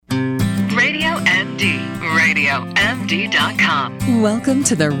CleanFoodRadioMD.com. Welcome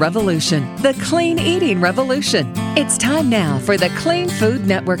to the revolution, the clean eating revolution. It's time now for the Clean Food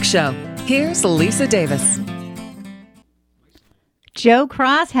Network Show. Here's Lisa Davis. Joe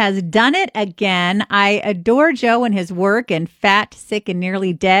Cross has done it again. I adore Joe and his work in Fat, Sick, and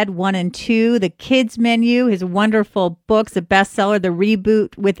Nearly Dead 1 and 2, The Kids Menu, his wonderful books, a bestseller, The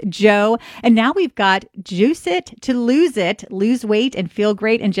Reboot with Joe. And now we've got Juice It to Lose It, lose weight and feel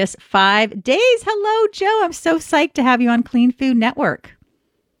great in just 5 days. Hello, Joe. I'm so psyched to have you on Clean Food Network.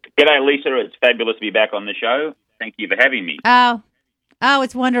 G'day, Lisa. It's fabulous to be back on the show. Thank you for having me. Oh,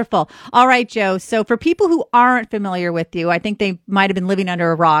 it's wonderful. All right, Joe. So for people who aren't familiar with you, I think they might have been living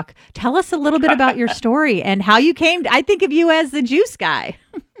under a rock. Tell us a little bit about your story and how you came. I think of you as the juice guy.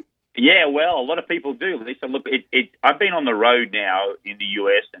 Yeah, well, a lot of people do, Lisa. Look, I've been on the road now in the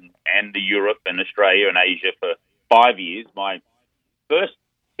US and the Europe and Australia and Asia for 5 years. My first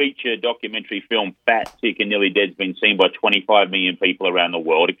feature documentary film, Fat, Sick, and Nearly Dead, has been seen by 25 million people around the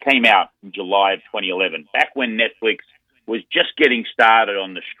world. It came out in July of 2011, back when Netflix was just getting started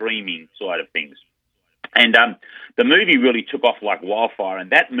on the streaming side of things. And the movie really took off like wildfire, and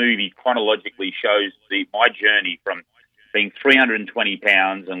that movie chronologically shows my journey from being 320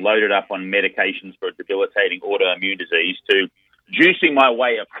 pounds and loaded up on medications for a debilitating autoimmune disease to juicing my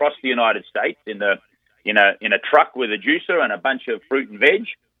way across the United States in a truck with a juicer and a bunch of fruit and veg.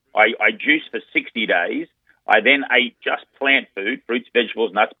 I juiced for 60 days. I then ate just plant food, fruits,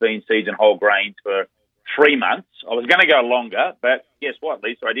 vegetables, nuts, beans, seeds, and whole grains for 3 months. I was going to go longer, but guess what,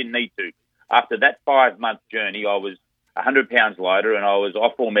 Lisa? I didn't need to. After that 5-month journey, I was 100 pounds lighter and I was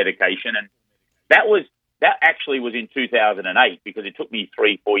off all medication. And that actually was in 2008 because it took me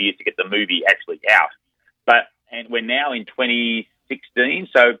 3-4 years to get the movie actually out. And we're now in 2016,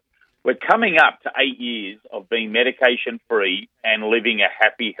 so we're coming up to 8 years of being medication-free and living a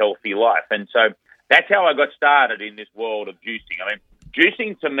happy, healthy life. And so that's how I got started in this world of juicing. I mean,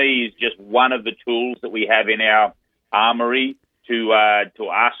 juicing to me is just one of the tools that we have in our armory to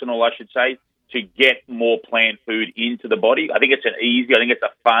arsenal, I should say, to get more plant food into the body. I think it's I think it's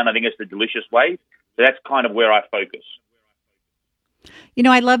a fun, I think it's a delicious way. So that's kind of where I focus. You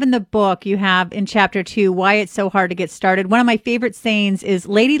know, I love in the book you have in chapter 2, why it's so hard to get started. One of my favorite sayings is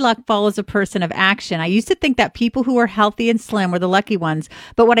Lady Luck follows a person of action. I used to think that people who were healthy and slim were the lucky ones.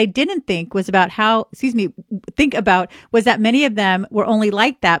 But what I didn't think was was that many of them were only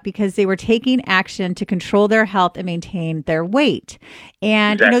like that because they were taking action to control their health and maintain their weight.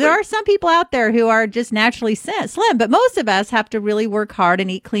 And, exactly. There are some people out there who are just naturally slim, but most of us have to really work hard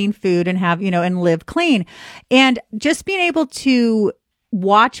and eat clean food and have, and live clean. And just being able to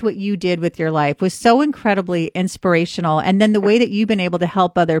watch what you did with your life was so incredibly inspirational. And then the way that you've been able to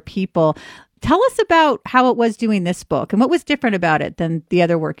help other people. Tell us about how it was doing this book and what was different about it than the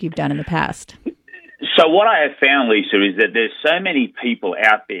other work you've done in the past. So what I have found, Lisa, is that there's so many people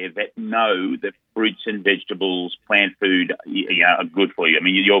out there that know that fruits and vegetables, plant food, are good for you. I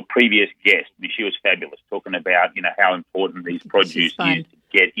mean, your previous guest, she was fabulous, talking about, how important these produce is to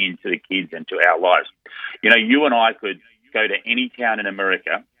get into the kids and to our lives. You and I could go to any town in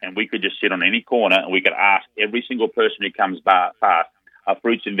America and we could just sit on any corner and we could ask every single person who comes past, are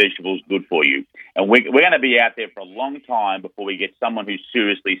fruits and vegetables good for you? And we're going to be out there for a long time before we get someone who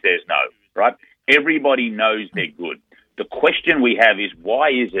seriously says no, right? Everybody knows they're good. The question we have is, why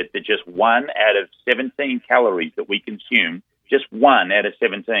is it that just 1 out of 17 calories that we consume, just 1 out of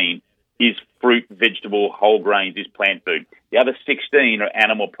 17 is fruit, vegetable, whole grains, is plant food. The other 16 are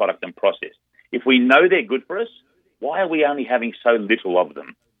animal product and processed. If we know they're good for us, why are we only having so little of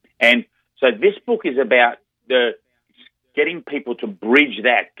them? And so this book is about getting people to bridge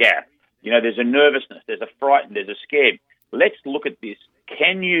that gap. There's a nervousness, there's a frightened, there's a scared. Let's look at this.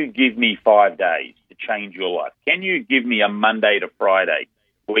 Can you give me 5 days to change your life? Can you give me a Monday to Friday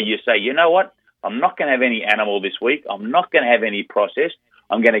where you say, you know what? I'm not going to have any animal this week. I'm not going to have any processed.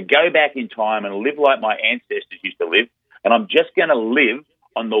 I'm going to go back in time and live like my ancestors used to live. And I'm just going to live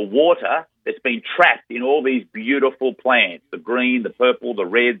on the water that's been trapped in all these beautiful plants, the green, the purple, the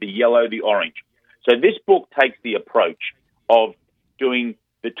red, the yellow, the orange. So this book takes the approach of doing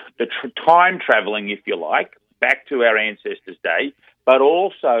the time traveling, if you like, back to our ancestors' day, but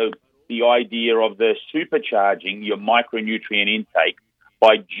also the idea of the supercharging your micronutrient intake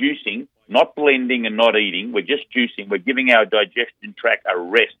by juicing, not blending and not eating. We're just juicing. We're giving our digestion tract a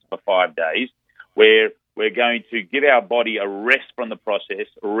rest for 5 days, where we're going to give our body a rest from the process,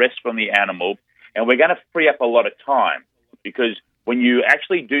 a rest from the animal, and we're going to free up a lot of time, because when you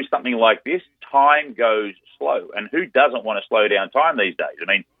actually do something like this, time goes slow. And who doesn't want to slow down time these days?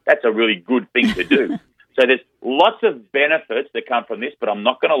 I mean, that's a really good thing to do. So there's lots of benefits that come from this, but I'm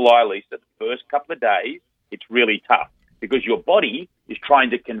not going to lie, Lisa, the first couple of days it's really tough because your body is trying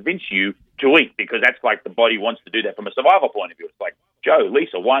to convince you to eat, because that's like the body wants to do that from a survival point of view. It's like, Joe,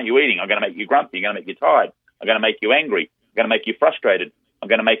 Lisa, why aren't you eating? I'm going to make you grumpy. I'm going to make you tired. I'm going to make you angry. I'm going to make you frustrated. I'm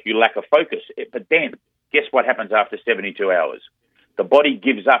going to make you lack of focus. But then, guess what happens after 72 hours? The body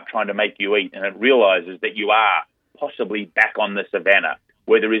gives up trying to make you eat, and it realizes that you are possibly back on the savannah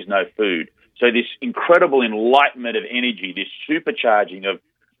where there is no food. So this incredible enlightenment of energy, this supercharging of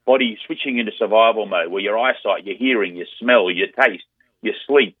body switching into survival mode, where your eyesight, your hearing, your smell, your taste, your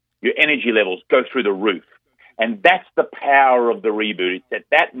sleep, your energy levels go through the roof. And that's the power of the reboot. It's at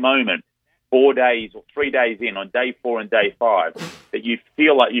that moment, 4 days or 3 days in, on day 4 and day 5, that you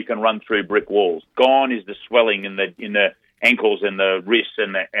feel like you can run through brick walls. Gone is the swelling in the ankles and the wrists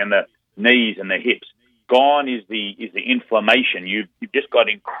and the knees and the hips. Gone is the inflammation. You've just got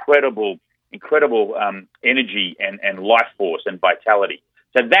incredible energy and life force and vitality.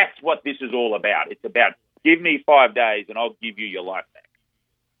 So that's what this is all about. It's about, give me 5 days and I'll give you your life back.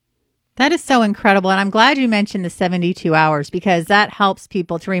 That is so incredible. And I'm glad you mentioned the 72 hours, because that helps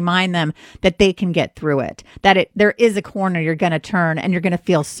people to remind them that they can get through it, that there is a corner you're going to turn and you're going to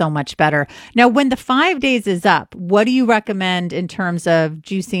feel so much better. Now, when the 5 days is up, what do you recommend in terms of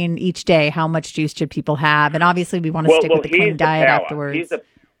juicing each day? How much juice should people have? And obviously we want to stick with the clean diet afterwards.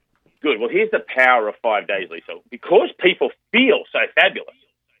 Here's the power of 5 days, Lisa. Because people feel so fabulous,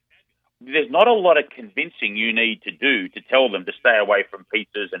 there's not a lot of convincing you need to do to tell them to stay away from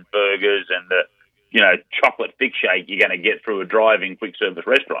pizzas and burgers and the, chocolate thick shake you're going to get through a driving quick service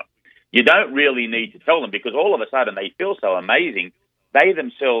restaurant. You don't really need to tell them, because all of a sudden they feel so amazing. They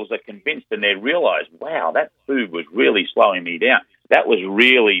themselves are convinced, and they realize, wow, that food was really slowing me down. That was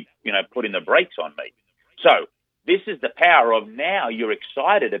really, putting the brakes on me. So this is the power of, now you're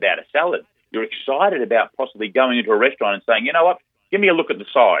excited about a salad. You're excited about possibly going into a restaurant and saying, you know what, give me a look at the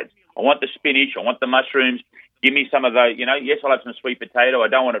sides. I want the spinach. I want the mushrooms. Give me some of those. Yes, I'll have some sweet potato. I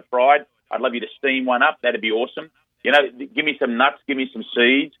don't want it fried. I'd love you to steam one up. That'd be awesome. Give me some nuts. Give me some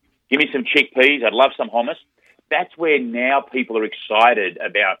seeds. Give me some chickpeas. I'd love some hummus. That's where now people are excited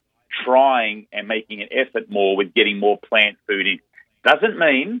about trying and making an effort more with getting more plant food in. Doesn't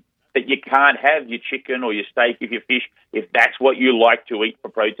mean that you can't have your chicken or your steak or your fish if that's what you like to eat for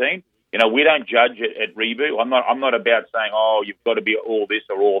protein. We don't judge it at Reboot. I'm not about saying, oh, you've got to be all this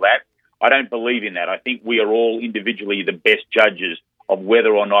or all that. I don't believe in that. I think we are all individually the best judges of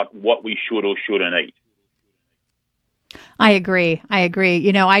whether or not what we should or shouldn't eat. I agree.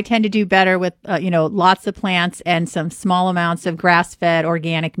 I tend to do better with, lots of plants and some small amounts of grass-fed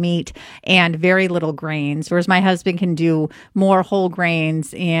organic meat and very little grains, whereas my husband can do more whole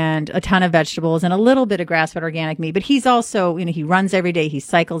grains and a ton of vegetables and a little bit of grass-fed organic meat. But he's also, he runs every day, he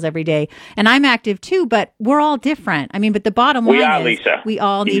cycles every day, and I'm active too, but we're all different. But the bottom line is Lisa. We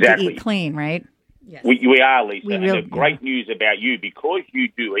all need to eat clean, right? Yes. We are, Lisa. The great news about you, because you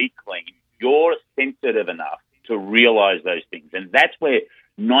do eat clean, you're sensitive enough to realize those things. And that's where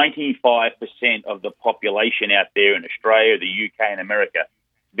 95% of the population out there in Australia, the UK and America,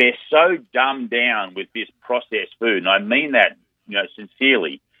 they're so dumbed down with this processed food. And I mean that,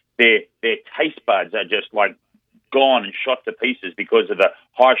 sincerely. Their taste buds are just like gone and shot to pieces because of the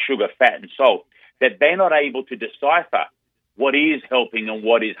high sugar, fat and salt, that they're not able to decipher what is helping and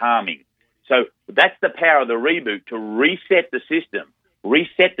what is harming. So that's the power of the reboot, to reset the system,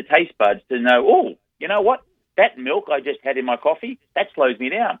 reset the taste buds to know, oh, you know what? That milk I just had in my coffee, that slows me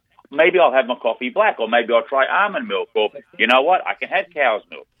down. Maybe I'll have my coffee black, or maybe I'll try almond milk, or you know what, I can have cow's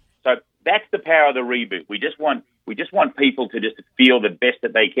milk. So that's the power of the reboot. We just want people to just feel the best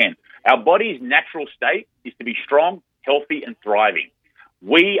that they can. Our body's natural state is to be strong, healthy, and thriving.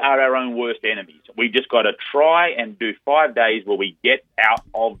 We are our own worst enemies. We just got to try and do 5 days where we get out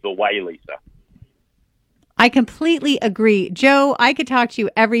of the way, Lisa. I completely agree. Joe, I could talk to you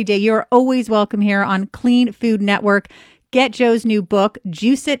every day. You're always welcome here on Clean Food Network. Get Joe's new book,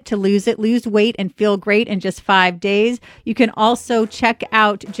 Juice It to Lose It, Lose Weight and Feel Great in Just 5 Days. You can also check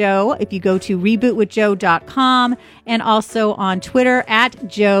out Joe if you go to rebootwithjoe.com, and also on Twitter at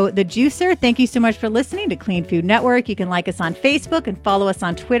Joe the Juicer. Thank you so much for listening to Clean Food Network. You can like us on Facebook and follow us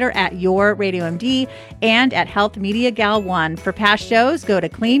on Twitter at Your Radio MD and at Health Media Gal 1. For past shows, go to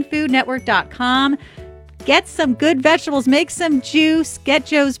cleanfoodnetwork.com. Get some good vegetables, make some juice, get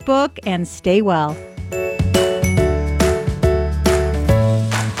Joe's book, and stay well.